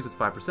inclusion, which gives us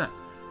 5%.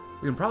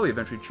 We can probably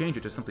eventually change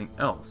it to something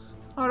else.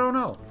 I don't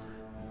know.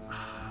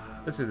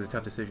 This is a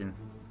tough decision.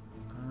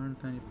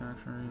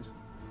 Manufacturers.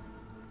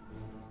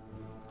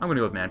 I'm going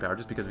to go with manpower,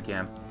 just because we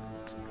can.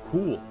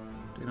 Cool.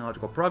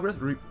 Technological progress,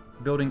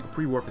 rebuilding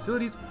pre-war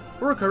facilities,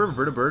 or recover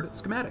vertibird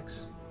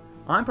schematics.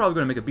 I'm probably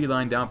going to make a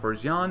beeline down for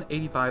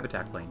Xi'an-85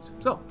 attack planes.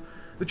 So,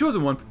 the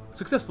Chosen One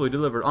successfully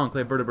delivered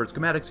Enclave vertibird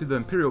schematics to the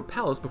Imperial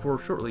Palace before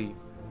shortly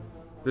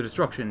the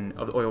destruction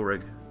of the oil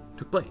rig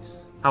took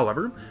place.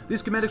 However,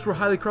 these schematics were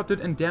highly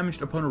corrupted and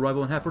damaged upon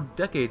arrival and have for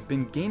decades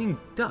been gaining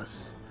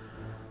dust.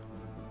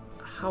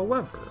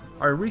 However,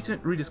 our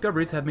recent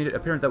rediscoveries have made it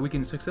apparent that we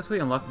can successfully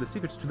unlock the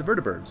secrets to the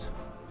vertibirds.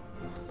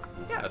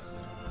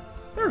 Yes.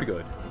 Very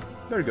good.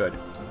 Very good.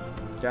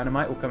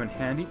 Dynamite will come in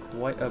handy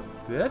quite a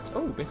bit.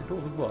 Oh, basic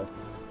tools as well.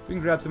 We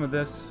can grab some of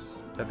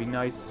this. That'd be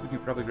nice. We can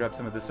probably grab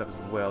some of this stuff as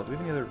well. Do we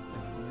have any other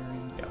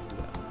engineering? Yeah, we'll do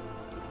that.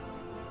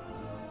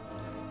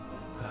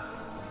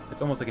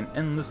 It's almost like an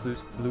endless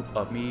loop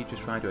of me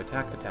just trying to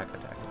attack. Do you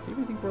have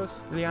anything for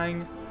us,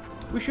 Liang?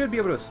 We should be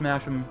able to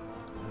smash them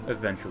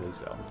eventually,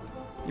 so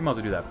you might as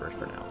well do that first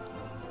for now.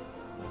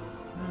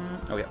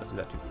 Oh yeah, let's do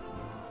that too.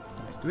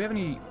 Nice. Do we have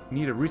any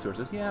need of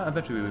resources? Yeah,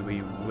 eventually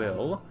we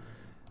will.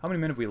 How many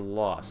men have we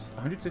lost?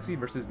 160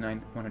 versus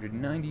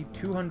 190.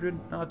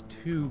 200, not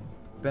too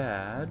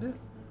bad.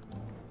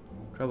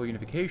 Tribal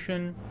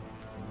unification.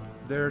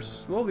 They're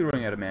slowly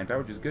running out of manpower,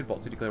 which is good.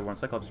 Vault City declared 1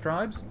 Cyclops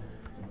tribes.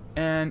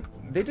 And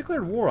they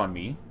declared war on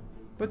me,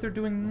 but they're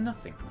doing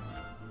nothing.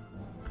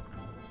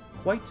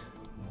 Quite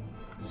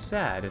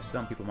sad, as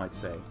some people might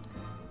say.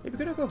 If you're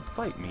gonna go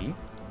fight me,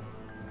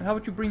 then how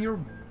about you bring your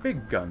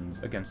big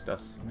guns against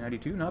us?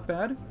 92, not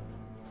bad.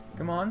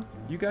 Come on,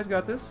 you guys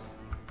got this.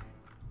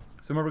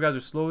 Some of our guys are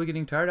slowly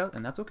getting tired out,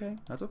 and that's okay.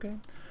 That's okay.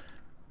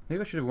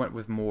 Maybe I should have went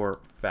with more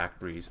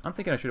factories. I'm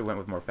thinking I should have went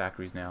with more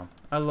factories now.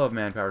 I love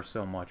manpower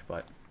so much,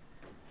 but...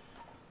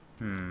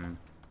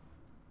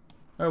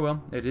 Oh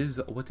well, it is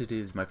what it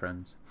is, my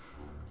friends.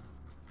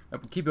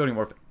 Keep building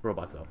more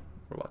robots, though.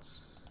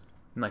 Robots.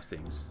 Nice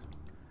things.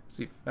 Let's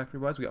see,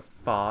 factory-wise, we got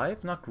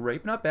 5. Not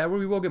great, but not bad.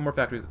 We will get more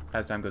factories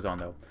as time goes on,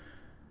 though.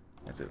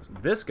 That's it. So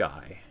this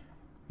guy,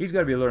 he's got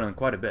to be learning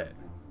quite a bit.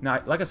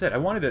 Now, like I said, I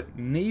wanted to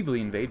navally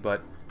invade,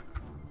 but...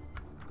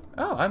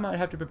 Oh, I might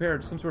have to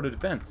prepare some sort of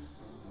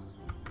defense.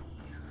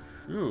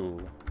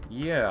 Ooh.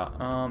 Yeah,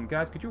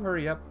 guys, could you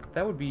hurry up?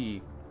 That would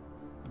be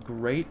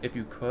great if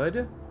you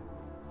could.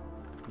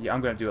 Yeah,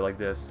 I'm going to do it like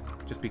this,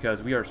 just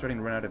because we are starting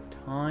to run out of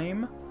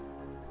time.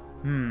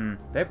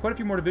 They have quite a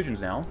few more divisions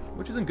now,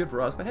 which isn't good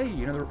for us, but hey,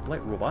 you know, they're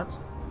light robots.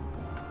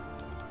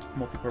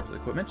 Multi-purpose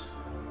equipment.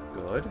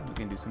 Good. We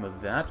can do some of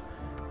that.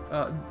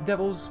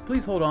 Devils,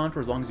 please hold on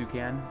for as long as you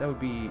can. That would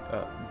be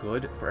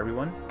good for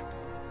everyone.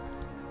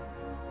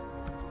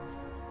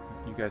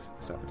 You guys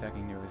stop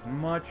attacking nearly as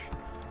much.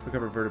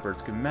 Recover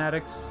vertibird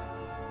schematics.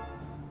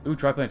 Ooh,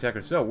 triplane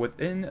attackers. So,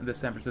 within the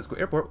San Francisco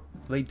airport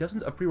lay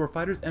dozens of pre-war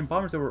fighters and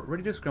bombers that were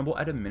ready to scramble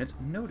at a minute's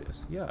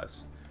notice.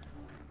 Yes.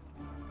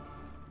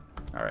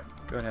 Alright,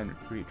 go ahead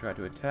and try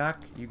to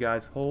attack. You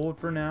guys hold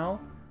for now.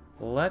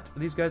 Let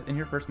these guys in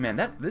here first.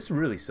 Man, this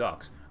really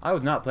sucks. I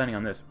was not planning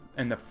on this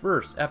in the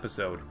first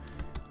episode.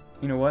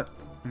 You know what?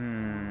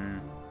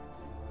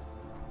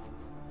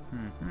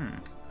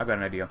 I've got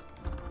an idea.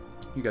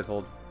 You guys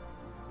hold.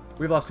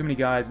 We've lost too many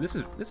guys. This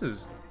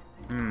is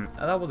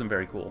that wasn't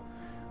very cool.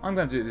 I'm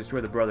going to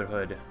destroy the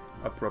Brotherhood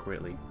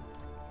appropriately.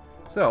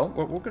 So,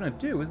 what we're going to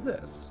do is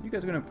this. You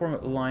guys are going to form a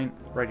line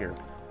right here.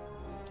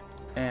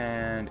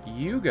 And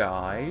you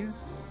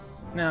guys...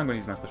 Nah, I'm going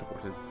to use my special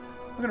forces.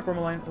 I'm going to form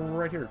a line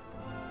right here.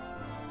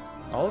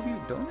 All of you,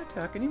 don't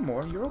attack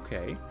anymore. You're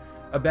okay.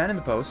 Abandon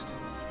the post.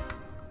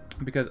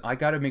 Because I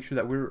got to make sure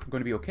that we're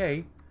going to be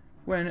okay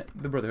when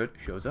the Brotherhood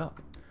shows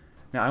up.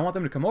 Now, I want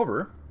them to come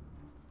over.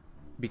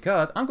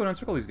 Because I'm going to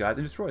encircle these guys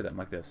and destroy them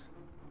like this.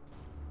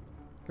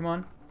 Come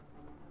on.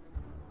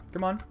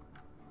 Come on.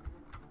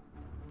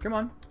 Come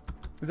on.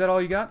 Is that all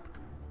you got?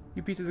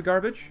 You pieces of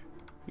garbage?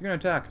 You're going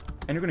to attack.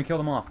 And you're going to kill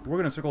them off. We're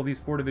going to circle these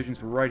 4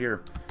 divisions right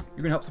here.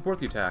 You're going to help support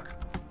the attack.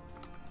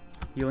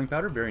 Healing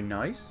powder. Very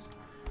nice.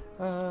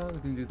 We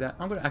can do that.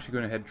 I'm going to actually go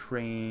ahead and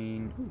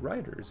train... Ooh,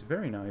 riders.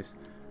 Very nice.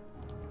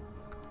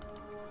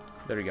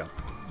 There you go.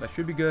 That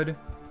should be good.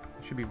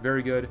 That should be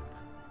very good.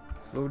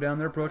 Slow down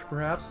their approach,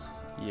 perhaps?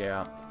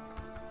 Yeah.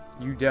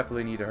 You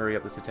definitely need to hurry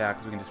up this attack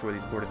so we can destroy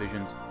these 4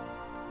 divisions.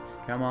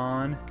 Come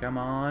on. Come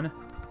on.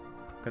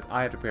 Because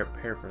I have to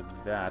prepare for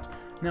that.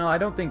 Now, I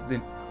don't think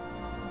the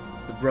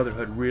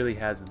Brotherhood really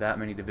has that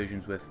many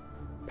divisions with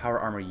power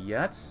armor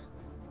yet.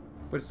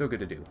 But it's still good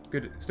to do.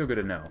 Still good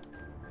to know.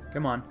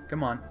 Come on.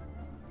 Come on.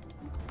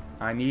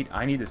 I need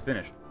this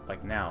finished.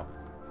 Like, now.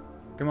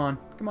 Come on.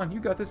 Come on. You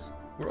got this.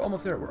 We're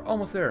almost there. We're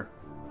almost there.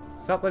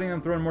 Stop letting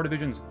them throw in more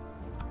divisions.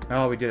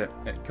 Oh, we did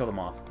it. Kill them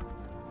off.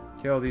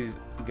 Kill these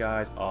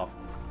guys off.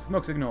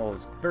 Smoke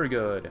signals. Very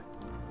good.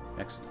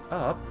 Next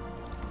up.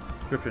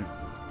 Description.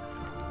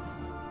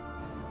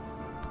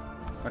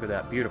 Look at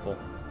that. Beautiful.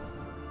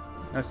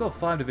 Now, I still have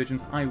 5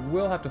 divisions. I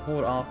will have to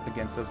hold off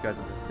against those guys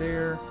over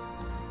there.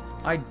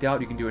 I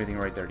doubt you can do anything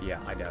right there. Yeah,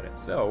 I doubt it.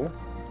 So,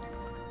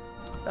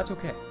 that's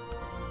okay.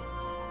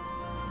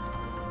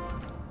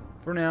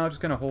 For now, just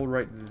kind of hold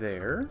right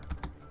there.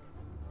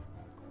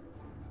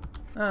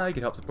 You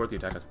could help support the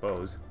attack, I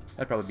suppose.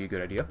 That'd probably be a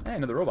good idea. Hey,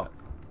 another robot.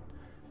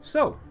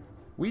 So,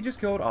 we just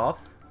killed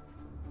off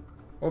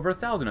over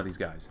 1,000 of these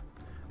guys.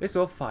 They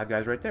still have 5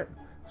 guys right there.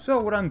 So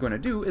what I'm going to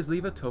do is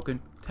leave a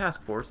token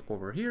task force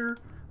over here,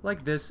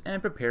 like this,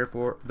 and prepare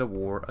for the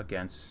war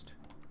against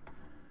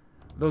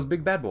those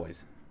big bad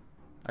boys.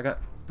 Not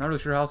really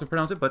sure how else to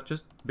pronounce it, but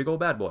just big old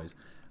bad boys.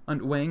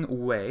 And Wang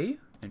Wei.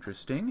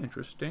 Interesting,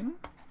 interesting.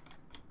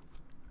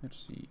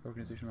 Let's see.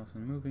 Organization also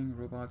moving.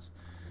 Robots.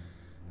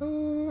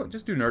 Oh,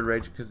 just do Nerd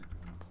Rage, because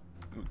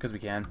we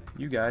can.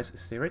 You guys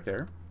stay right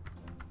there.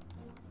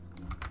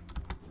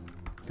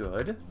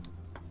 Good.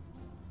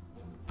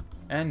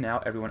 And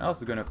now everyone else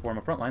is going to form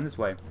a front line this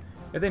way.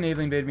 If they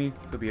naval invade me,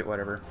 so be it,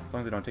 whatever. As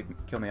long as they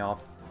don't kill me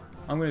off.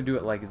 I'm going to do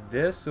it like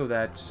this so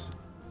that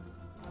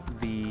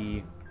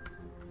the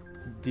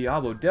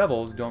Diablo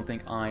Devils don't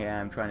think I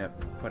am trying to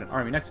put an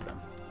army next to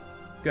them.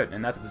 Good,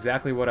 and that's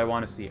exactly what I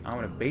want to see. I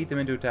want to bait them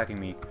into attacking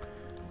me.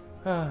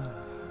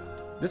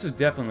 This is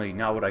definitely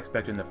not what I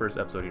expected in the first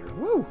episode here.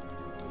 Woo!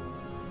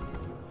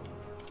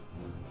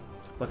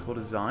 Flexible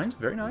designs.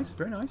 Very nice,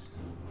 very nice.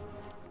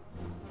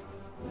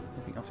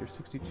 Anything else here?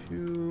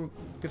 62.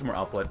 Get some more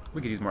output.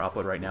 We could use more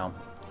output right now.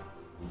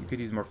 You could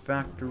use more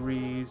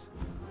factories.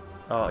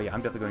 Oh, yeah,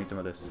 I'm definitely going to need some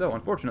of this. So,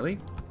 unfortunately,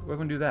 we're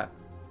going to do that.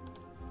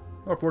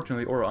 Or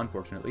fortunately, or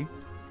unfortunately.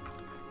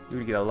 You're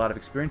going to get a lot of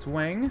experience,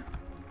 Wang.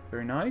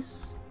 Very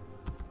nice.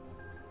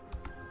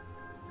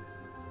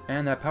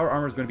 And that power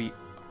armor is going to be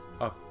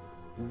a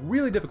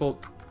really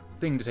difficult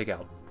thing to take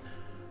out.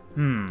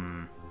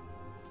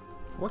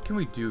 What can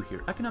we do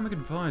here? Economic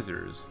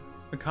advisors.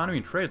 Economy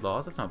and trade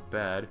laws. That's not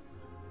bad.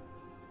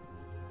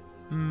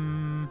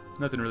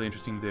 Nothing really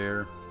interesting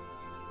there.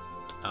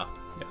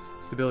 Yes.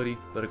 Stability,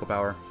 political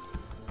power.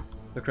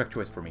 The correct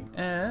choice for me.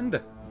 And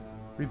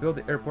rebuild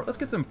the airport. Let's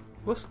get some...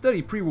 We'll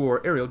study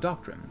pre-war aerial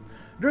doctrine.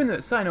 During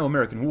the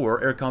Sino-American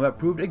War, air combat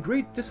proved a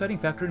great deciding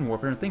factor in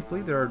warfare, and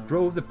thankfully there are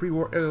droves of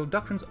pre-war aerial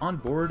doctrines on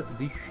board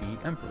the Shi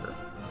Emperor.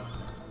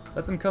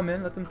 Let them come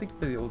in, let them think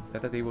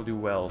that they will do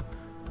well.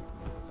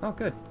 Oh,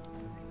 good.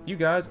 You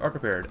guys are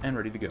prepared and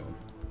ready to go.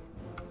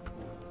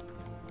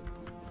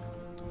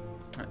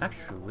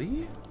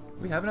 Actually,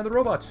 we have another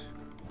robot.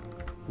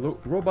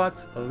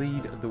 Robots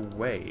lead the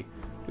way.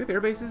 Do we have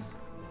air bases?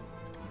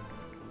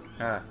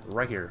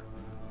 Right here.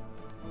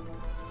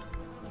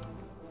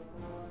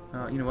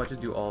 You know what,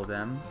 just do all of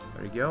them.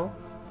 There you go.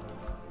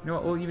 You know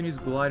what, we'll even use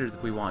gliders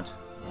if we want.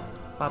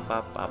 Pop,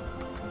 pop, pop.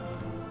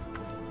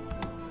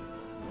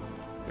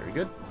 Very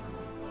good.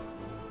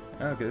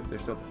 Oh, good. They're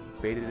still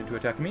baited into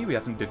attacking me. We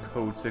have some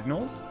decode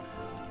signals.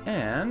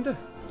 And...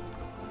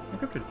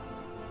 encrypted.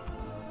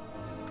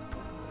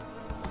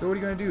 So what are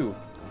you gonna do?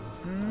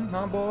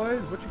 Huh,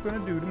 boys? What you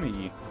gonna do to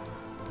me?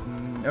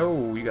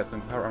 No, you got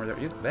some power armor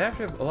there. They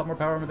actually have a lot more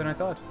power armor than I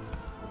thought.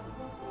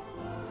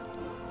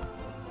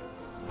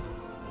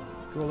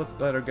 Cool, let's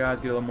let our guys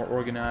get a little more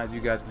organized.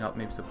 You guys can help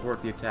maybe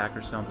support the attack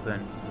or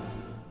something.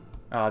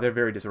 They're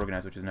very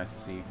disorganized, which is nice to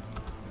see.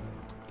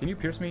 Can you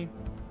pierce me?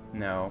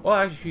 No. Well,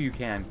 actually, you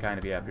can, kind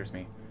of, yeah, pierce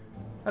me.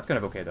 That's kind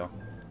of okay, though.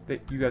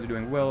 You guys are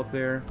doing well up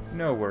there.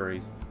 No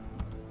worries.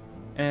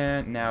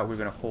 And now we're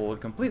going to hold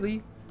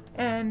completely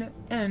and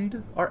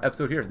end our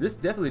episode here. This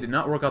definitely did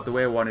not work out the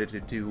way I wanted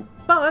it to,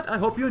 but I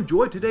hope you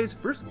enjoyed today's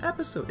first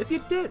episode. If you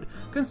did,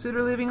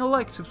 consider leaving a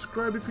like,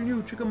 subscribe if you're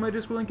new, check out my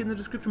Discord link in the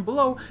description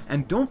below,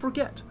 and don't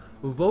forget,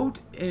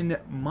 vote in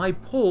my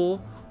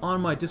poll on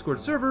my Discord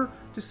server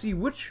to see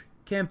which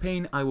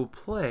campaign I will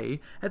play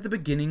at the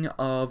beginning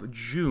of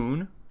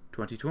June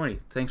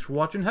 2020. Thanks for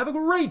watching. Have a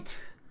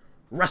great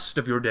rest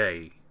of your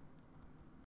day.